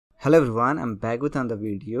Hello everyone, I'm back with another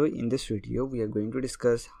video. In this video, we are going to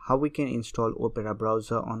discuss how we can install Opera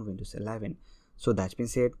browser on Windows 11. So that's been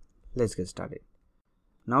said, let's get started.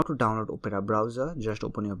 Now to download Opera browser, just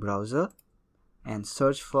open your browser and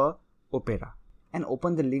search for Opera and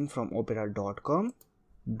open the link from opera.com.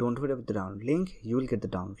 Don't worry about the download link, you will get the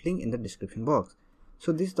download link in the description box.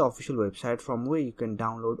 So this is the official website from where you can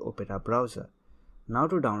download Opera browser. Now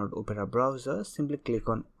to download Opera browser, simply click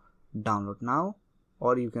on download now,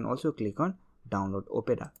 or you can also click on download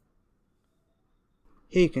Opera.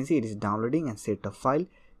 Here you can see it is downloading and set a file.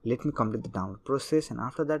 Let me complete the download process, and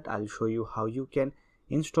after that I'll show you how you can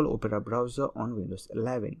install Opera browser on Windows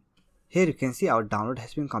 11. Here you can see our download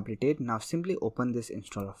has been completed. Now simply open this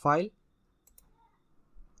installer file.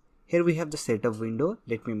 Here we have the setup window.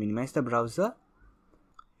 Let me minimize the browser.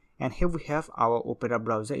 And here we have our Opera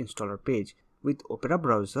browser installer page. With Opera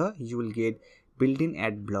browser, you will get built-in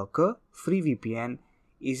ad blocker, free VPN,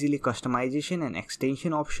 easily customization and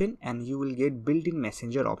extension option, and you will get built-in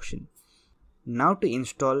messenger option. Now to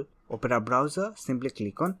install Opera browser, simply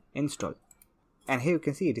click on install. And here you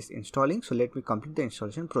can see it is installing. So let me complete the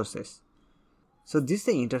installation process. So this is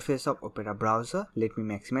the interface of Opera browser. Let me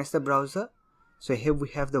maximize the browser. So here we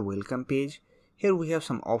have the welcome page. Here we have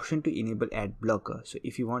some option to enable ad blocker. So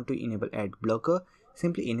if you want to enable ad blocker,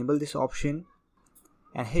 simply enable this option.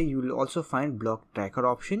 And here you will also find block tracker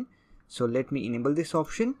option. So let me enable this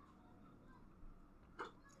option.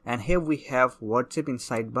 And here we have WhatsApp in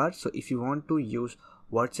sidebar. So if you want to use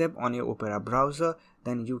WhatsApp on your Opera browser,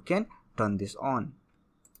 then you can turn this on.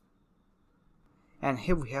 And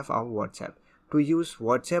here we have our WhatsApp. To use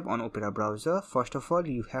WhatsApp on Opera browser, first of all,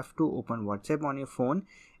 you have to open WhatsApp on your phone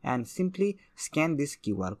and simply scan this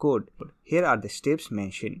QR code. Here are the steps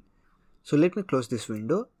mentioned. So let me close this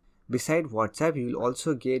window. Beside WhatsApp, you will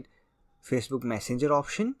also get Facebook Messenger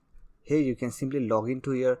option. Here you can simply log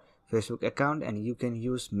into your Facebook account and you can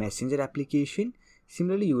use Messenger application.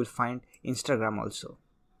 Similarly, you will find Instagram also.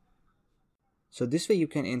 So this way you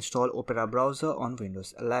can install Opera browser on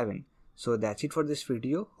Windows 11. So that's it for this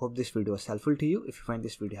video. Hope this video was helpful to you. If you find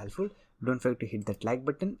this video helpful, don't forget to hit that like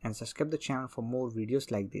button and subscribe the channel for more videos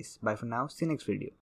like this. Bye for now. See you next video.